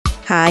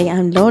Hi,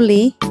 I'm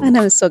Loli, and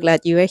I'm so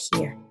glad you are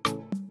here.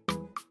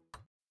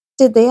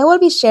 Today I will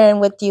be sharing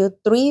with you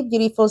 3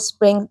 beautiful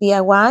spring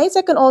DIYs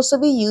that can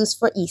also be used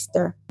for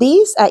Easter.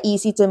 These are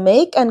easy to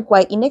make and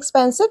quite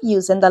inexpensive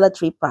using Dollar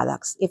Tree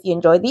products. If you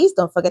enjoy these,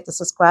 don't forget to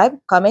subscribe,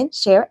 comment,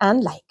 share,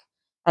 and like.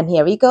 And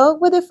here we go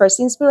with the first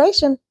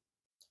inspiration.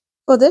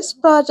 For this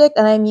project,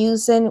 I'm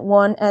using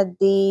one of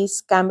these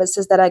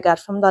canvases that I got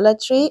from Dollar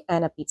Tree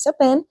and a pizza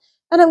pen.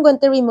 And I'm going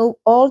to remove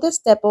all the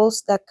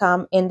staples that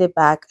come in the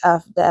back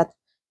of that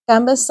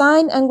canvas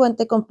sign. I'm going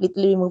to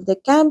completely remove the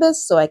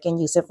canvas so I can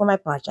use it for my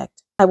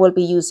project. I will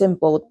be using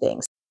both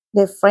things,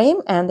 the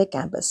frame and the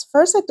canvas.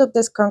 First, I took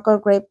this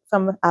Concord grape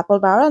from Apple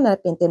Barrel and I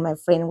painted my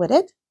frame with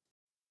it.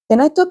 Then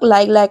I took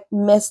Lilac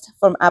Mist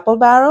from Apple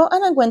Barrel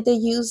and I'm going to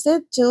use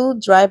it to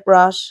dry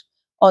brush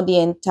on the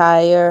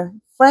entire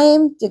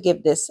frame to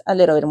give this a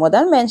little bit more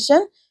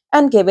dimension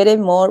and give it a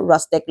more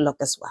rustic look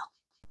as well.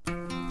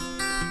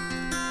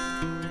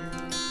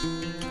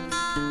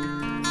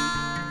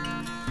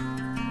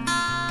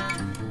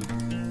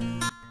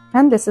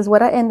 And this is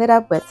what I ended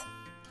up with.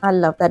 I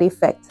love that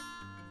effect.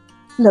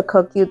 Look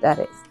how cute that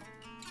is.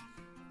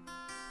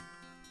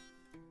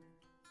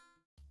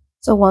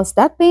 So once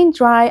that paint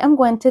dry, I'm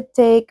going to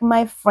take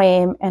my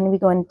frame and we're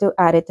going to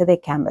add it to the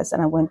canvas.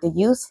 And I'm going to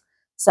use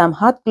some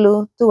hot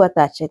glue to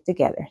attach it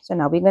together. So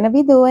now we're going to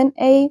be doing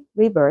a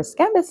reverse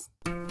canvas.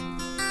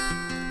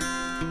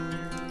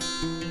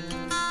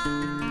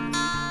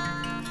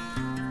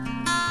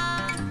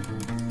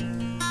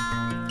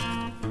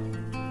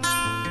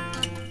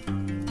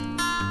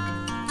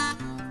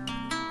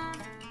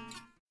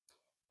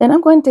 Then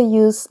I'm going to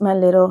use my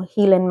little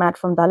healing mat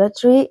from Dollar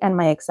Tree and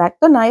my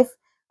X-Acto knife,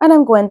 and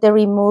I'm going to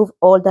remove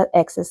all that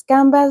excess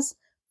canvas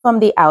from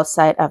the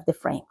outside of the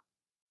frame.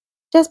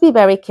 Just be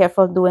very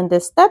careful doing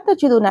this step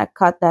that you do not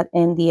cut that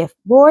MDF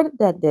board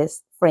that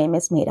this frame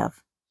is made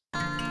of.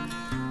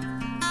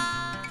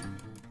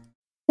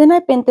 Then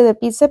I painted the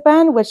pizza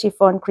pan with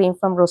chiffon cream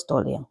from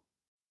Rust-Oleum.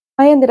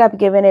 I ended up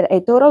giving it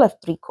a total of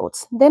 3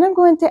 coats. Then I'm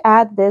going to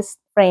add this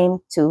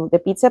frame to the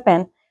pizza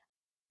pan.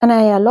 And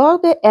I allow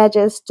the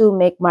edges to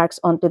make marks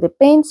onto the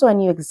paint so I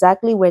knew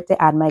exactly where to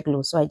add my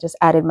glue. So I just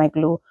added my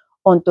glue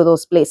onto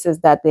those places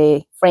that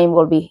the frame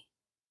will be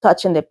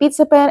touching the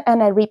pizza pan,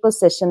 and I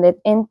repositioned it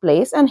in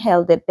place and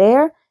held it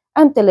there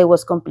until it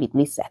was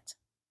completely set.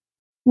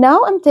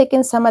 Now I'm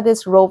taking some of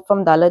this rope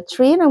from Dollar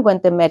Tree and I'm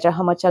going to measure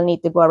how much I'll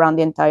need to go around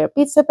the entire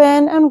pizza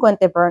pan. I'm going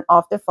to burn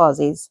off the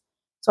fuzzies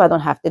so I don't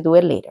have to do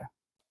it later.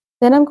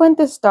 Then I'm going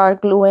to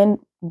start gluing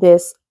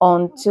this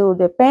onto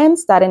the pan,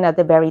 starting at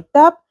the very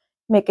top,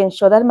 making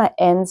sure that my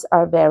ends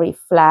are very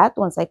flat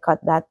once I cut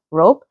that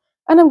rope.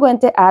 And I'm going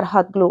to add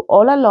hot glue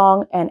all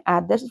along and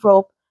add this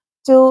rope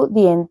to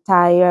the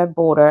entire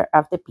border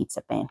of the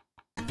pizza pan.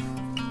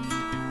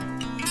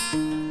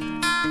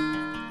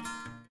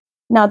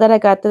 Now that I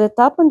got to the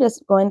top, I'm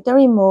just going to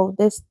remove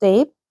this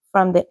tape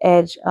from the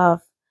edge of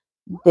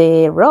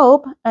the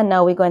rope. And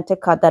now we're going to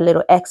cut that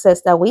little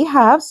excess that we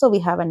have so we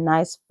have a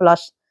nice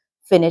flush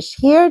finish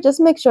here.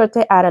 Just make sure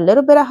to add a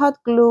little bit of hot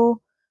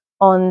glue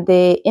on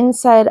the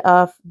inside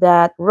of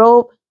that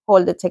rope,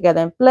 hold it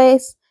together in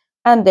place,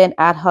 and then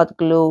add hot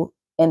glue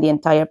in the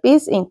entire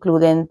piece,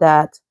 including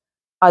that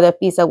other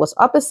piece that was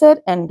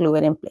opposite, and glue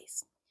it in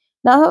place.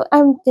 Now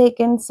I'm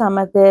taking some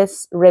of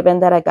this ribbon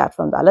that I got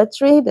from Dollar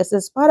Tree. This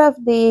is part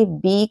of the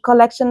B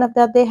collection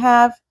that they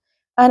have,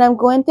 and I'm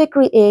going to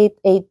create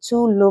a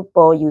 2-loop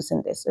bow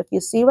using this. So if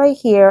you see right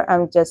here,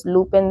 I'm just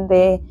looping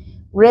the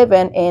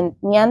ribbon and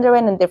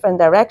meandering in different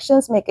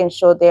directions, making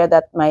sure there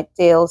that my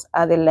tails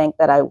are the length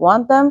that I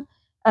want them.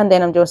 And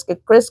then I'm just going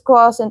to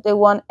crisscross into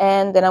one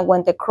end. Then I'm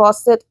going to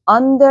cross it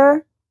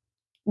under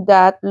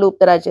that loop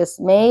that I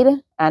just made.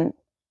 And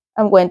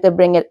I'm going to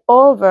bring it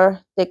over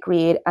to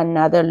create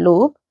another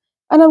loop.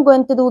 And I'm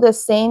going to do the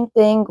same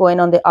thing going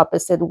on the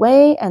opposite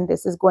way. And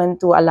this is going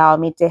to allow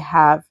me to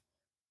have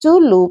 2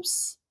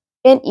 loops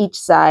in each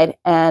side,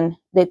 and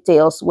the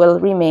tails will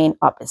remain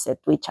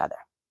opposite to each other.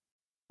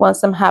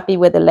 Once I'm happy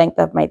with the length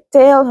of my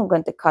tail, I'm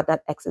going to cut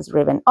that excess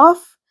ribbon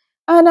off.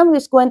 And I'm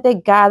just going to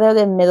gather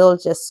the middle,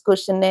 just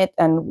squishing it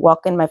and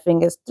walking my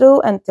fingers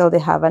through until they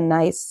have a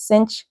nice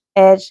cinch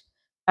edge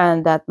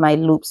and that my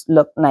loops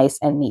look nice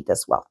and neat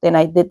as well. Then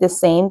I did the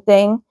same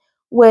thing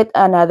with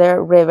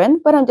another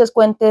ribbon, but I'm just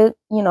going to,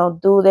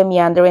 do the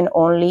meandering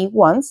only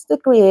once to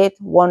create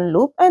 1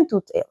 loop and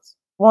 2 tails.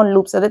 1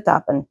 loops at the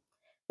top and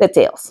the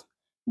tails.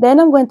 Then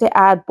I'm going to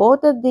add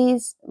both of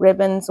these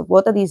ribbons,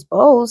 both of these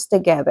bows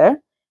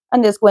together.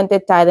 I'm just going to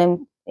tie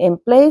them in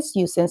place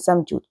using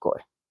some jute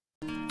cord.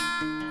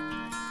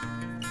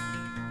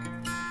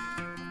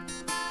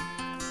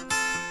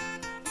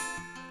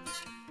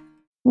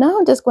 Now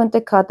I'm just going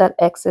to cut that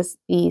excess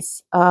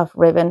piece of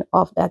ribbon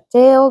off that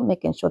tail,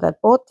 making sure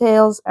that both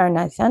tails are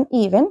nice and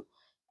even.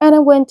 And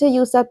I'm going to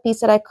use that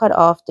piece that I cut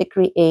off to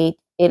create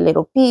a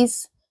little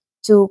piece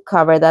to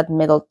cover that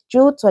middle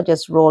jute. So I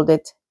just rolled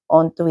it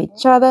onto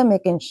each other,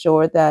 making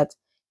sure that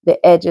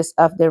the edges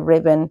of the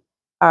ribbon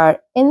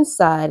are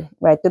inside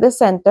right to the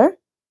center.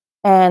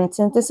 And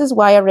since this is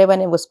wire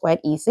ribbon, it was quite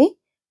easy.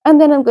 And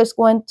then I'm just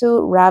going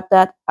to wrap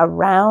that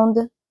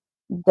around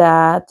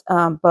that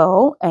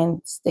bow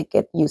and stick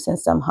it using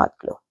some hot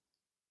glue.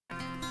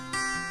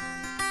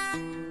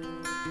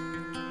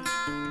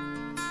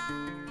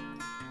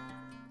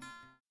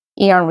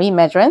 Here I'm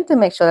remeasuring to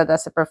make sure that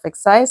that's the perfect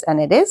size, and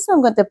it is. So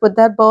I'm going to put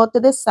that bow to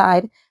the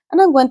side, and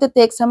I'm going to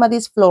take some of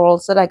these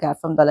florals that I got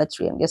from Dollar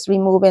Tree. I'm just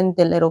removing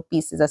the little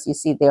pieces, as you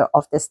see there,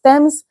 of the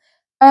stems,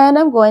 and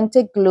I'm going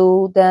to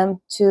glue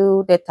them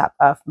to the top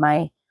of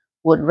my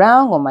wood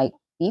round, or my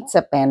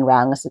pizza pan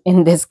round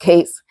in this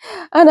case.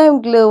 And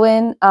I'm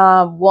gluing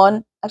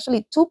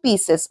actually two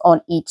pieces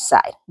on each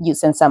side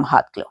using some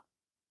hot glue.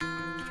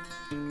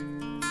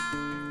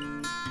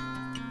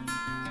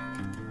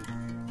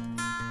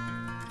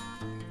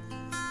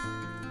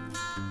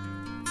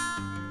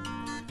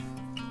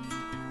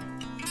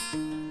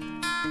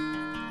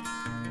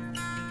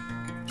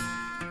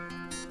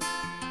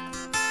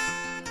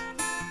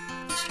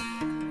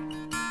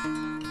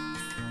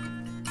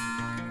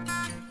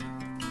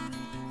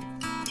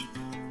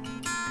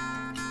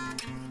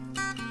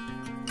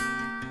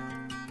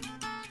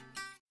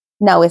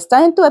 Now it's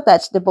time to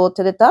attach the bow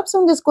to the top,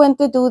 so I'm just going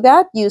to do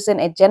that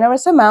using a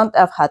generous amount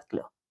of hot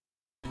glue.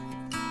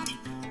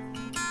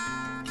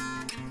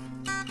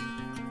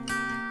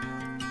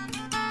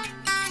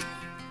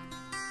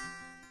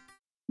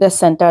 The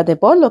center of the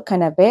bow looked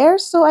kind of bare,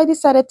 so I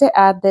decided to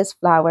add this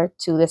flower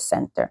to the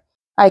center.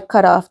 I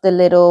cut off the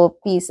little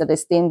piece that the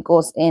stem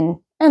goes in,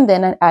 and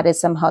then I added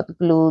some hot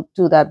glue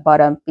to that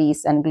bottom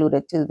piece and glued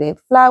it to the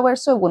flower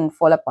so it wouldn't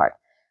fall apart.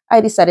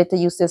 I decided to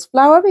use this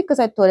flower because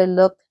I thought it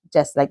looked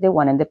just like the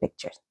one in the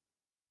pictures.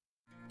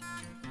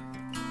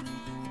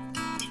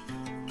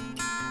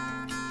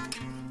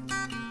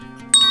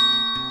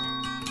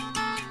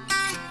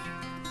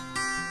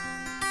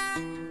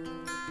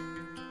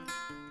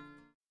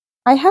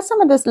 I had some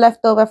of this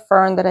leftover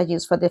fern that I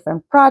used for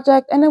different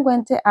projects, and I'm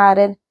going to add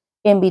it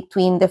in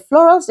between the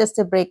florals just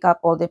to break up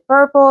all the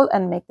purple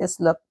and make this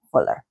look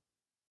fuller.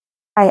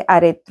 I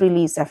added 3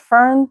 leaves of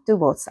fern to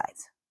both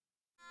sides.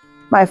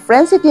 My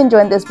friends, if you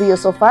enjoyed this video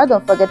so far,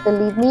 don't forget to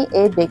leave me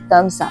a big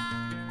thumbs up.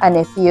 And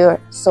if you're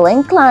so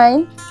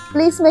inclined,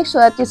 please make sure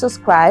that you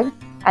subscribe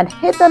and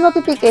hit the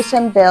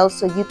notification bell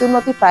so YouTube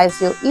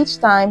notifies you each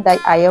time that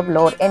I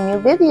upload a new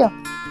video.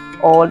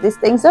 All these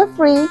things are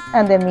free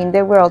and they mean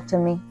the world to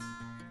me.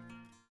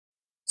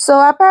 So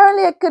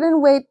apparently I couldn't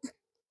wait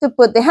to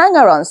put the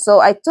hanger on.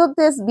 So I took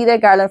this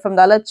beaded garland from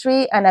Dollar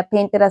Tree and I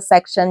painted a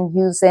section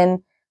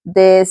using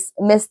this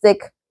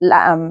Mystic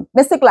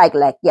Like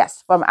Leg,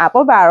 yes, from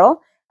Apple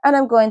Barrel. And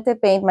I'm going to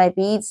paint my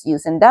beads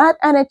using that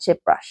and a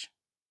chip brush.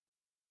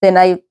 Then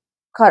I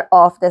cut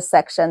off the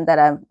section that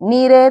I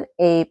needed.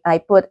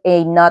 I put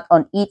a knot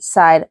on each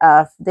side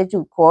of the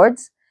jute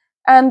cords.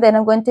 And then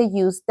I'm going to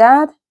use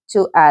that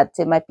to add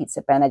to my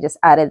pizza pan. I just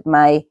added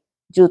my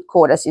jute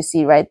cord, as you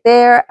see right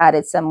there,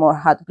 added some more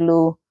hot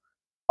glue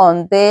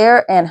on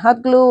there, and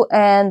hot glue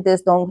and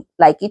this don't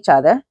like each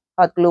other,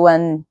 hot glue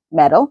and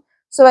metal.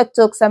 So I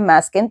took some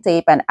masking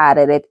tape and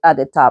added it at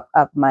the top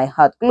of my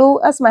hot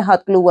glue as my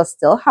hot glue was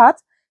still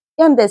hot,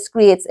 and this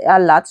creates a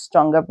lot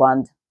stronger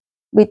bond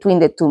between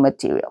the two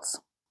materials.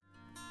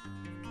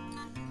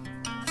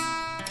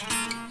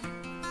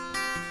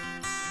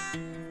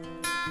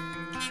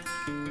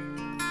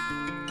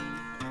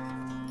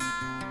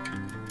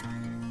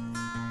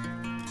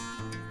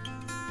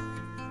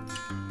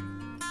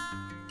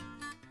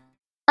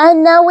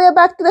 And now we're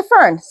back to the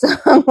fern. So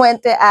I'm going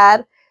to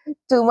add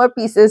 2 more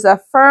pieces of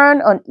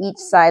fern on each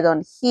side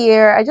on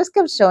here. I just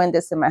kept showing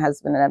this to my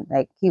husband,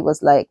 and he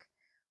was like,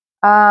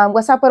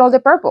 what's up with all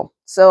the purple?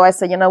 So I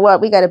said, you know what,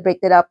 we got to break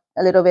it up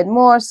a little bit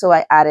more. So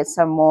I added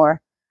some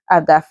more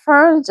of that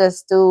fern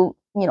just to,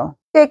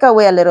 take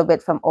away a little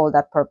bit from all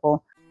that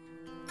purple.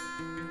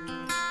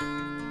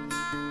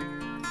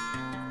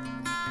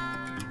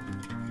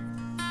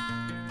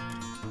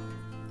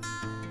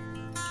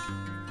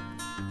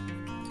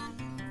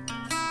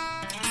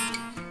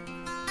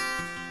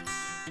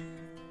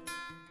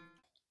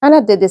 And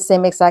I did the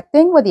same exact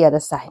thing with the other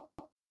side.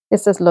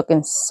 This is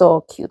looking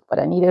so cute, but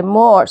I needed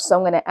more. So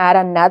I'm going to add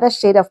another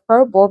shade of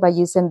purple by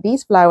using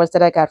these flowers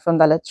that I got from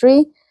Dollar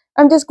Tree.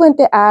 I'm just going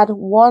to add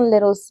 1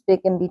 little speck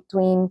in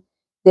between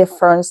the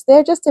ferns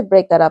there just to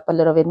break that up a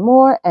little bit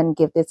more and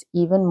give this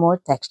even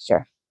more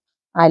texture.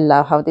 I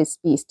love how this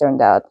piece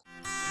turned out.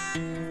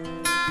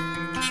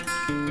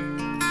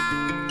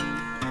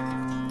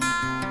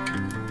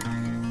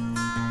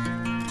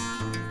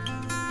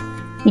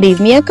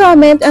 Leave me a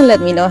comment and let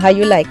me know how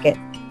you like it.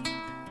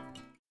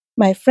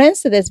 My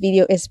friends, this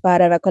video is part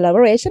of a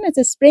collaboration. It's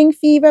a Spring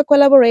Fever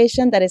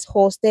collaboration that is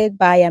hosted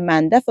by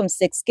Amanda from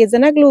 6 Kids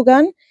and a Glue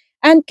Gun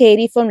and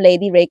Katie from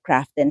Lady Ray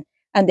Crafting.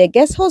 And the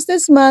guest host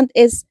this month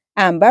is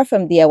Amber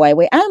from DIY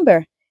with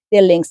Amber. The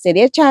links to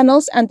their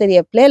channels and to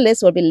their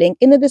playlist will be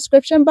linked in the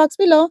description box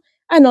below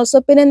and also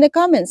pinned in the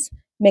comments.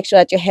 Make sure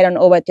that you head on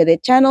over to their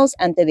channels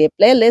and to their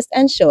playlist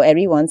and show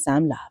everyone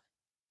some love.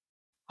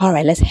 All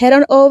right, let's head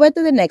on over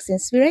to the next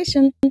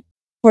inspiration.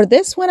 For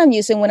this one, I'm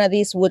using one of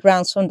these wood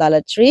rounds from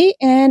Dollar Tree.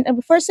 And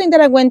the first thing that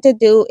I'm going to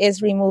do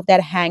is remove that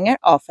hanger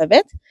off of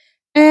it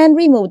and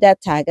remove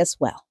that tag as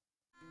well.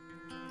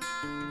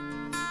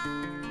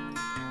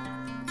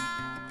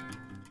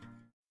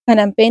 And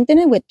I'm painting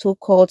it with 2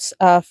 coats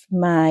of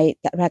my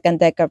Black &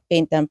 Decker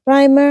paint and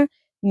primer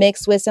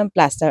mixed with some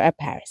plaster of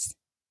Paris.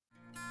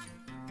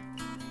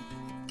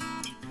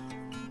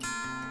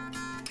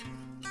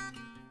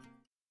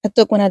 I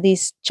took one of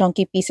these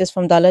chunky pieces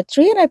from Dollar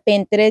Tree and I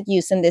painted it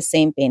using the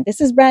same paint. This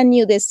is brand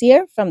new this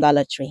year from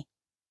Dollar Tree.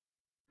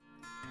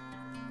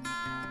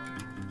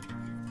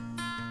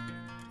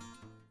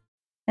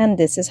 And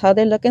this is how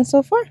they're looking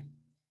so far.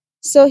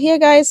 So here,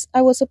 guys,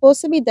 I was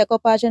supposed to be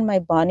decoupaging my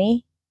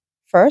bunny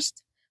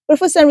first, but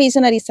for some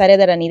reason I decided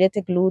that I needed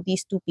to glue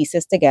these 2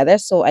 pieces together.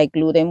 So I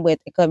glued them with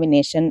a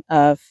combination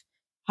of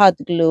hot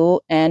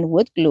glue and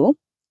wood glue.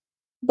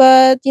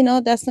 But, you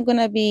know, that's not going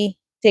to be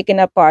taken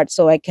apart,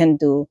 so I can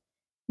do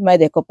my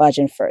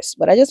decoupaging first.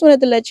 But I just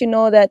wanted to let you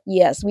know that,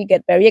 yes, we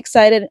get very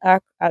excited,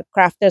 our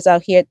crafters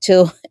out here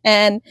too,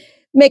 and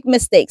make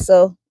mistakes.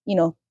 So, you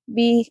know,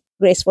 be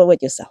graceful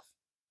with yourself.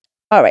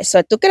 All right, so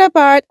I took it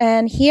apart,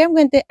 and here I'm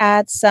going to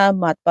add some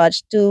Mod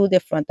Podge to the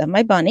front of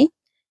my bunny.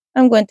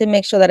 I'm going to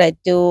make sure that I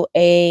do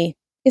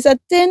it's a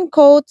thin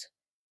coat,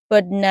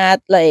 but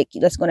not like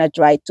that's going to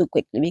dry too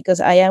quickly,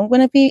 because I am going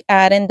to be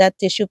adding that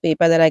tissue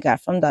paper that I got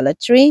from Dollar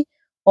Tree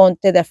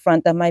onto the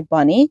front of my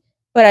bunny.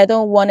 But I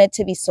don't want it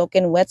to be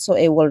soaking wet so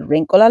it will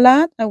wrinkle a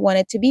lot. I want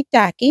it to be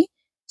tacky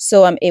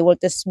so I'm able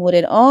to smooth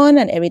it on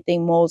and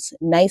everything molds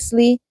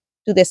nicely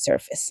to the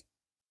surface.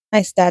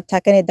 I start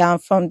tacking it down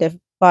from the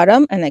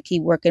bottom and I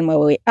keep working my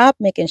way up,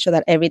 making sure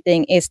that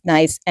everything is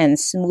nice and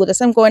smooth as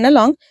I'm going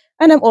along.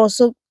 And I'm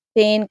also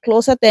paying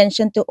close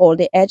attention to all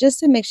the edges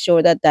to make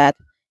sure that that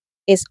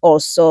is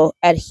also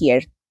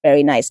adhered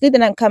very nicely.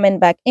 Then I'm coming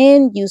back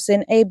in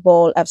using a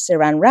bowl of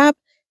saran wrap,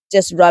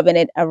 just rubbing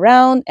it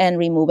around and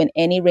removing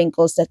any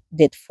wrinkles that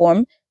did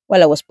form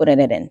while I was putting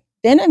it in.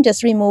 Then I'm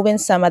just removing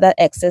some of that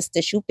excess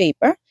tissue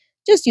paper,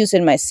 just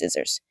using my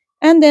scissors.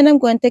 And then I'm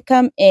going to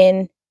come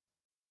in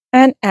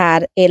and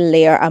add a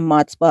layer of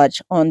Mod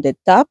Podge on the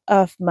top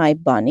of my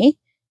bunny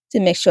to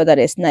make sure that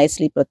it's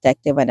nicely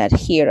protective and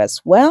adhere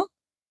as well.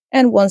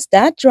 And once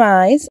that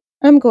dries,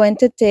 I'm going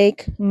to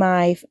take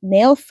my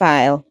nail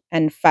file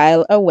and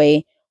file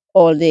away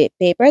all the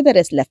paper that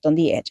is left on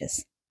the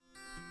edges.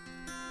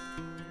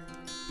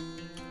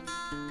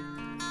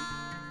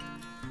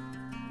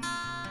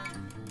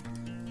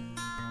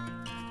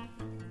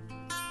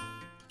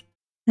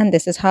 And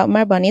this is how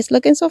my bunny is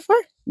looking so far.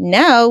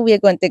 Now we're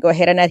going to go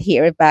ahead and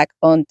adhere it back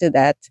onto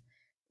that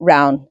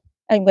round.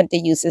 I'm going to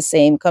use the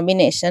same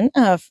combination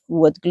of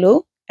wood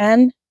glue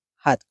and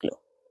hot glue.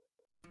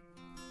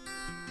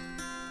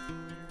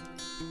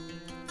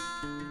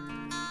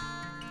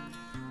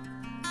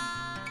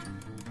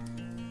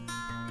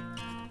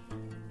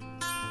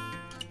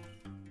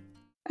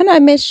 And I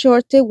made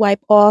sure to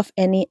wipe off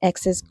any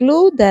excess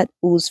glue that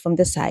oozed from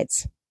the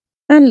sides.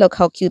 And look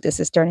how cute this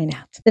is turning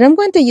out. Then I'm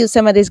going to use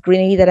some of this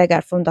greenery that I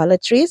got from Dollar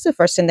Tree. So the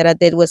first thing that I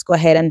did was go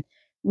ahead and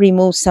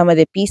remove some of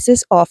the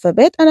pieces off of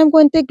it. And I'm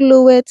going to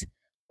glue it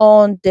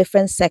on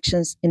different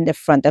sections in the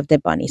front of the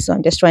bunny. So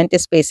I'm just trying to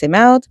space them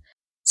out.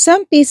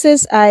 Some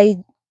pieces I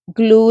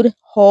glued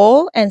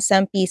whole and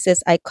some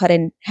pieces I cut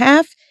in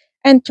half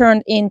and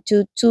turned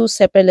into 2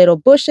 separate little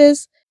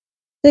bushes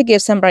to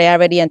give some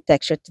variety and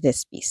texture to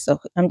this piece. So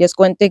I'm just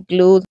going to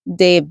glue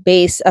the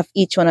base of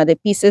each one of the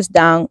pieces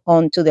down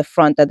onto the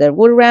front of the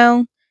wood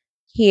round.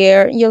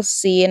 Here you'll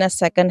see in a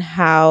second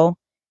how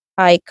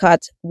I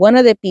cut one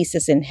of the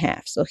pieces in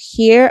half. So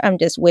here I'm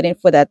just waiting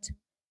for that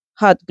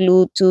hot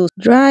glue to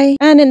dry.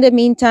 And in the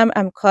meantime,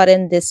 I'm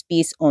cutting this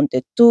piece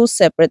onto 2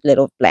 separate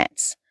little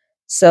plants.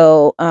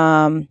 So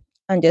I'm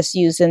just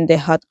using the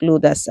hot glue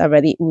that's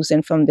already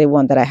oozing from the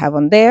one that I have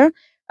on there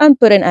and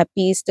putting a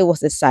piece towards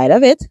the side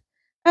of it.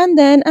 And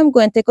then I'm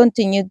going to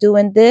continue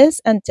doing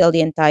this until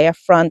the entire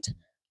front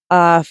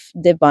of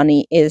the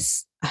bunny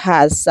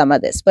has some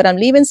of this. But I'm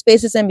leaving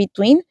spaces in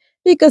between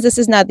because this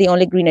is not the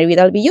only greenery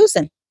that I'll be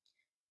using.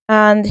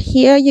 And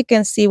here you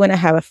can see when I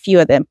have a few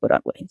of them put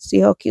on. See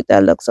how cute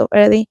that looks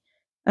already?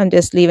 I'm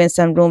just leaving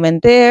some room in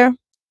there.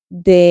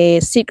 The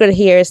secret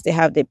here is to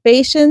have the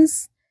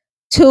patience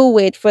to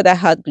wait for the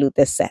hot glue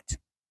to set.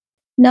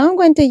 Now I'm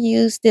going to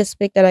use this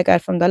pick that I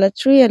got from Dollar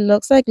Tree. It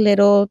looks like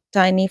little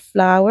tiny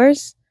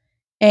flowers.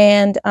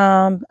 And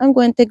I'm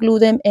going to glue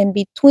them in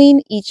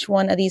between each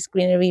one of these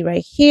greenery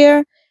right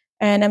here.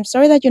 And I'm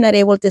sorry that you're not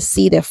able to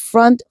see the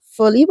front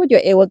fully, but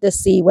you're able to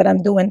see what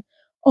I'm doing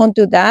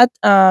onto that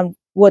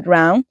wood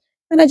round.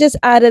 And I just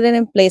added it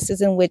in places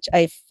in which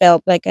I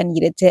felt like I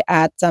needed to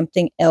add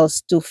something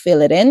else to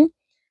fill it in.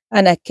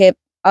 And I kept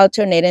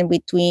alternating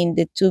between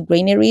the 2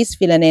 greeneries,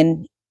 filling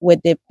in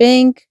with the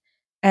pink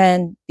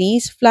and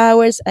these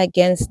flowers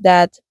against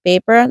that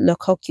paper.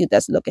 Look how cute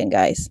that's looking,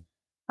 guys.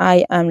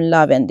 I am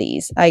loving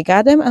these. I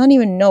got them. I don't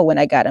even know when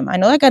I got them. I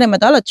know I got them at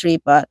Dollar Tree,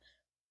 but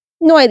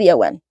no idea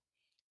when.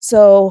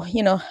 So,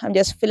 you know, I'm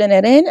just filling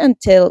it in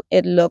until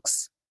it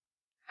looks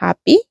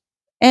happy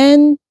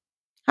and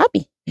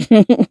happy.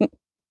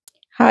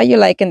 How you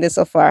liking this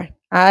so far?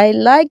 I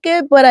like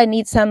it, but I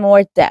need some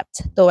more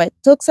depth. So I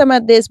took some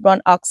of this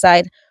brown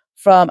oxide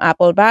from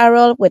Apple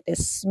Barrel with a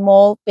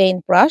small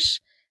paintbrush,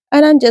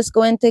 and I'm just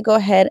going to go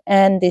ahead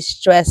and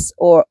distress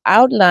or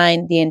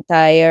outline the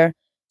entire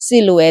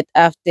silhouette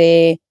of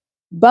the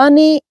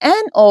bunny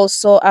and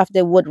also of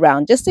the wood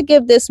round, just to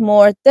give this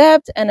more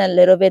depth and a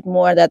little bit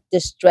more that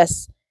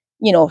distress,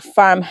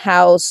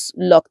 farmhouse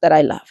look that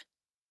I love.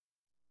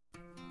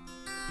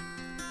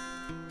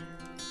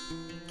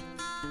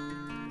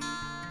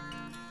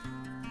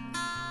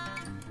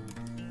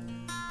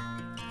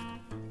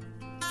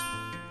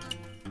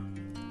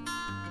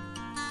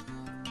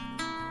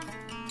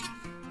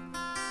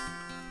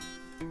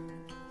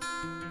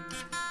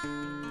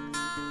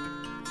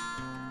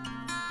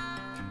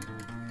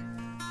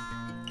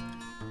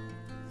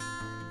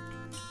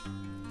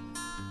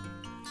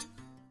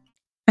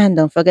 And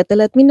don't forget to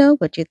let me know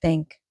what you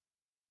think.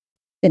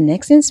 The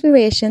next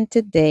inspiration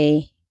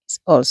today is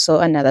also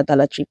another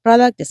Dollar Tree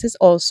product. This is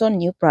also a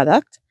new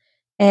product.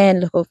 And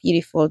look how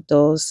beautiful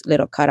those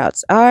little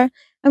cutouts are.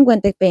 I'm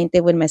going to paint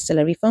it with my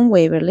celery from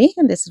Waverly.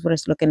 And this is what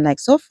it's looking like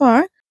so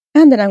far.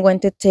 And then I'm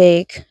going to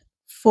take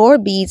 4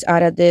 beads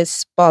out of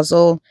this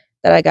puzzle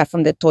that I got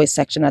from the toy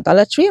section at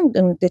Dollar Tree. I'm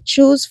going to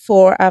choose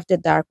 4 of the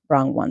dark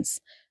brown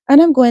ones.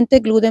 And I'm going to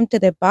glue them to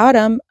the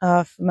bottom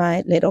of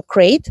my little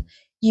crate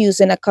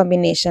using a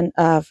combination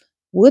of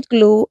wood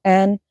glue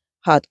and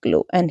hot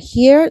glue. And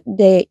here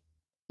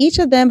each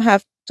of them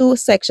have 2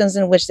 sections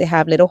in which they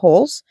have little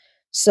holes.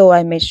 So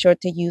I made sure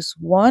to use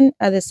one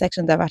of the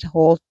sections that had a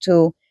hole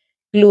to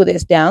glue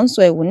this down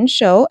so it wouldn't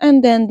show.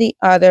 And then the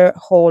other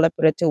hole I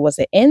put it to was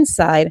the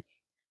inside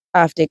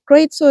of the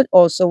crate, so it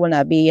also will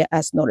not be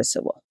as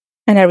noticeable.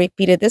 And I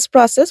repeated this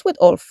process with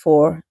all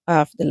 4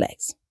 of the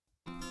legs.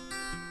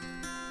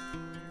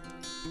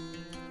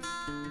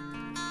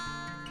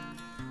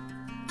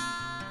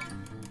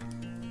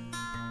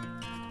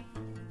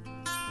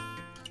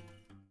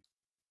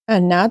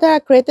 And now that our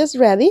crate is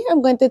ready,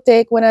 I'm going to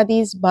take one of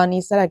these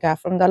bunnies that I got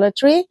from Dollar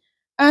Tree,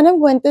 and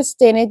I'm going to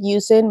stain it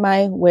using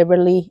my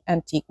Waverly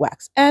Antique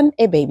Wax and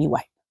a baby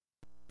wipe.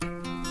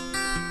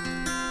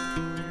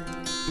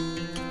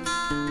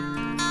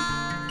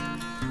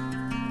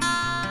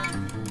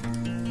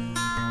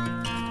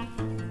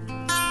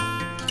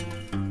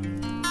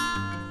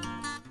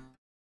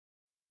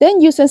 Then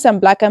using some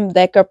Black &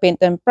 Decker paint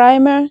and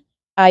primer,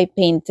 I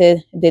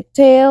painted the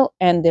tail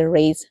and the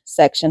raised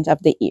sections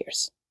of the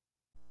ears.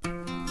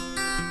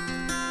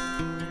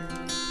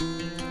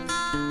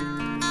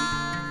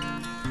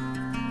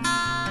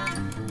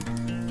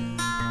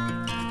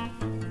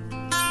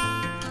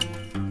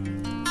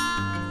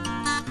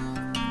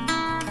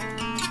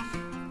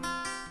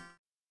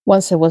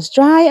 Once it was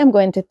dry, I'm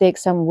going to take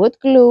some wood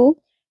glue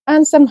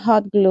and some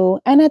hot glue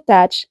and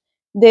attach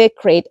the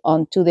crate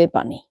onto the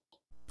bunny.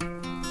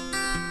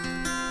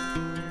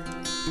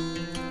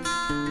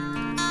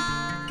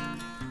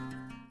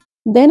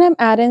 Then I'm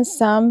adding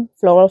some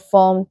floral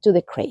foam to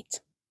the crate.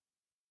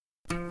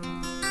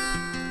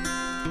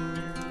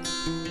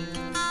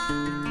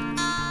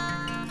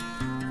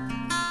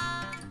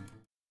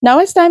 Now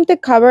it's time to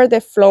cover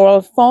the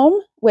floral foam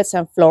with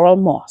some floral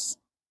moss.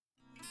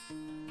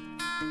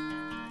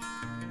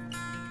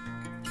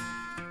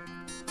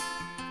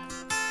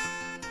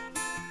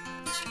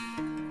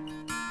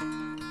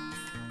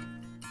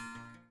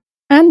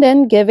 And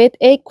then give it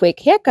a quick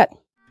haircut.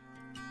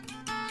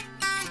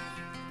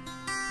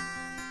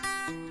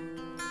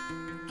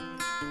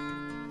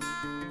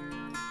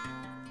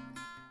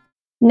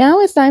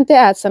 Now it's time to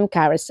add some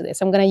carrots to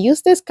this. I'm going to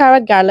use this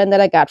carrot garland that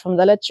I got from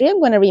Dollar Tree. I'm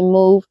going to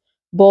remove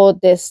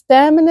both the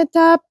stem in the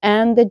top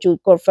and the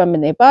jute cord from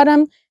the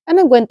bottom. And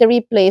I'm going to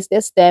replace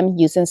the stem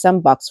using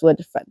some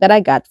boxwood that I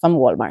got from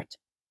Walmart.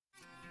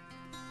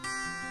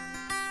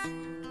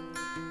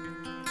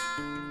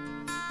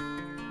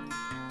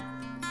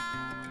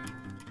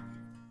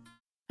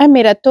 I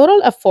made a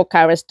total of 4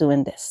 carrots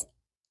doing this.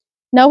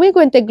 Now we're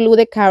going to glue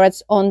the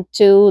carrots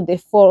onto the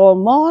floral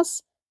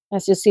moss.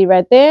 As you see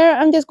right there,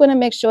 I'm just going to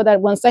make sure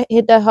that once I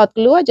hit the hot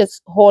glue, I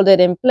just hold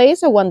it in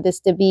place. I want this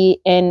to be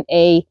in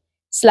a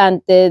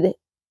slanted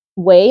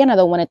way and I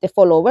don't want it to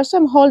fall over. So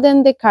I'm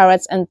holding the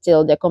carrots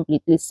until they're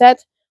completely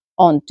set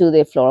onto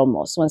the floral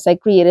moss. Once I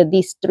created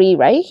these 3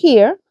 right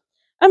here,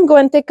 I'm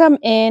going to come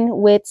in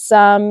with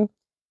some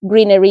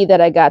greenery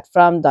that I got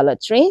from Dollar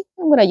Tree.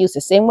 I'm going to use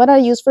the same one I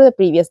used for the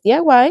previous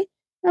DIY.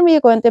 And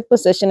we're going to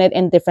position it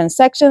in different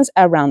sections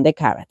around the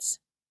carrots.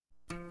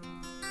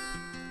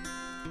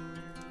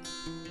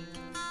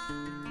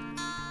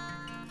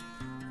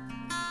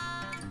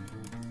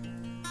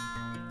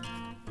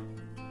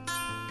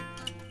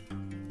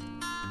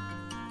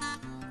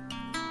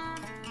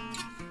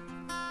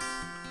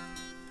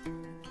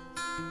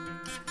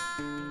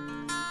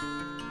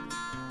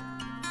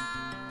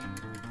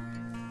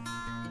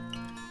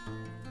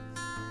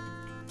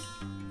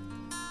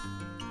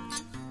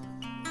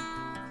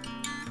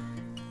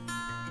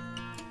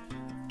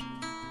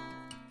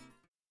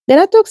 Then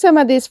I took some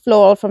of this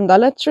floral from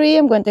Dollar Tree.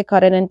 I'm going to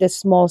cut it into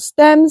small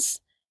stems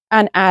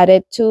and add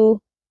it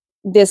to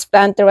this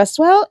planter as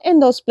well in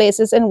those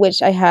places in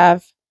which I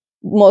have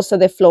most of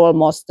the floral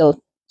moss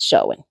still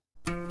showing.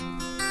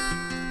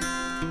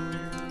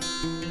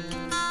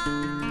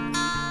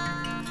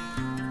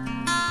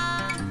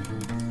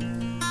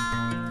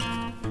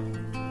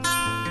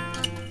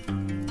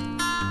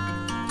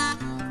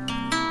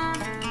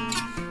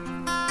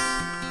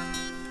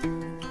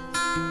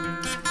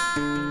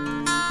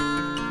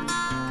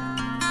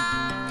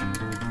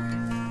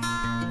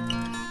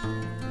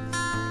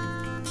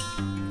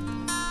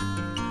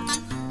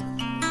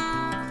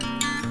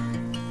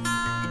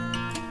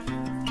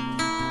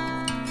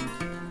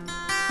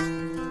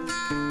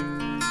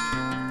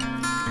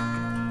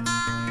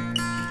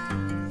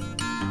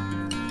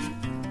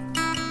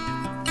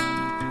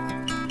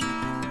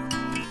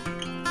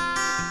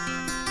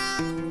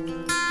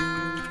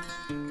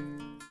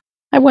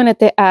 I wanted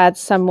to add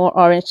some more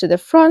orange to the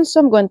front,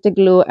 so I'm going to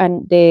glue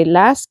the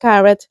last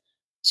carrot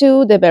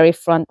to the very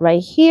front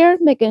right here,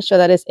 making sure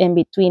that it's in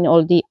between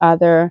all the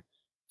other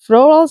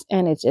florals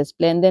and it's just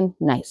blending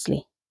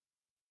nicely.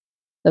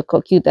 Look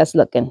how cute that's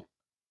looking.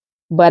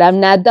 But I'm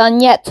not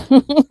done yet.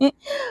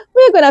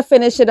 We're going to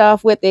finish it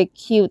off with a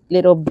cute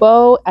little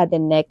bow at the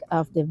neck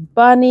of the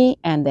bunny,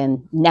 and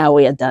then now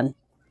we are done.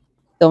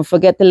 Don't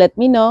forget to let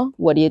me know,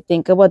 what do you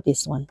think about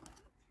this one?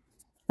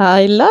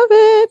 I love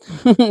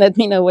it. Let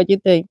me know what you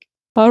think.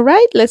 All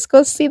right, let's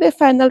go see the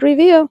final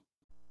reveal.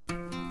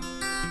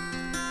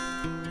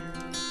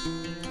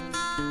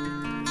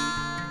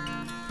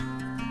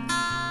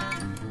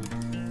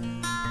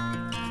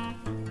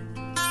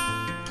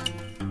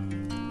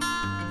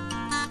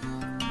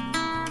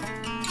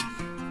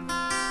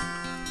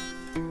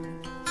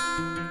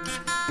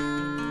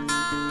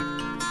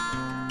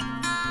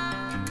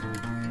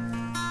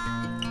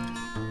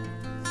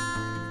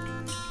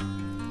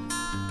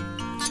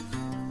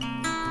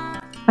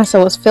 As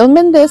I was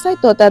filming this, I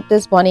thought that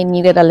this bunny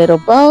needed a little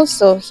bow,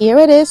 so here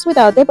it is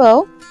without the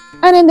bow.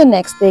 And in the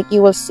next take,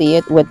 you will see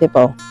it with the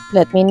bow.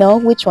 Let me know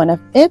which one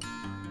of it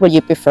would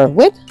you prefer,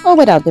 with or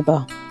without the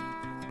bow.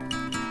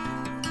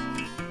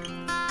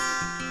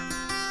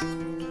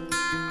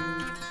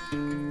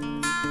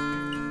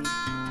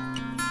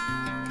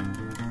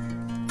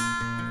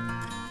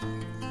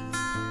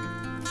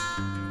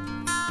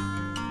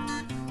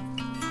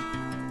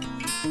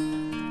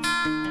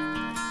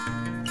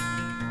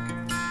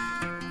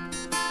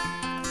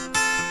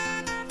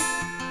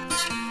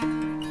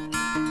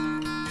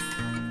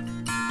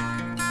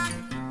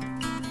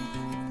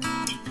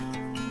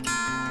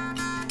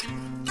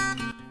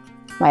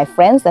 My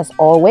friends, as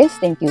always,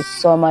 thank you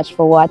so much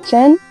for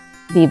watching.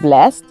 Be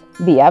blessed,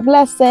 be a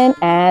blessing,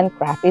 and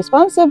craft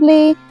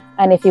responsibly.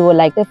 And if you would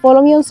like to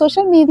follow me on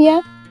social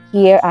media,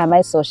 here are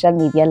my social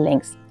media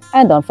links.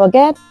 And don't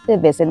forget to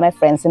visit my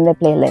friends in the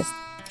playlist.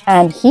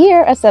 And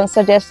here are some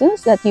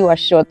suggestions that you are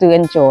sure to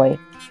enjoy.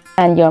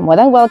 And you're more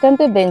than welcome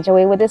to binge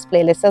away with this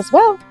playlist as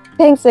well.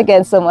 Thanks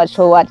again so much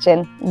for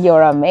watching.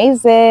 You're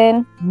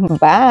amazing.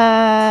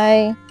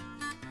 Bye.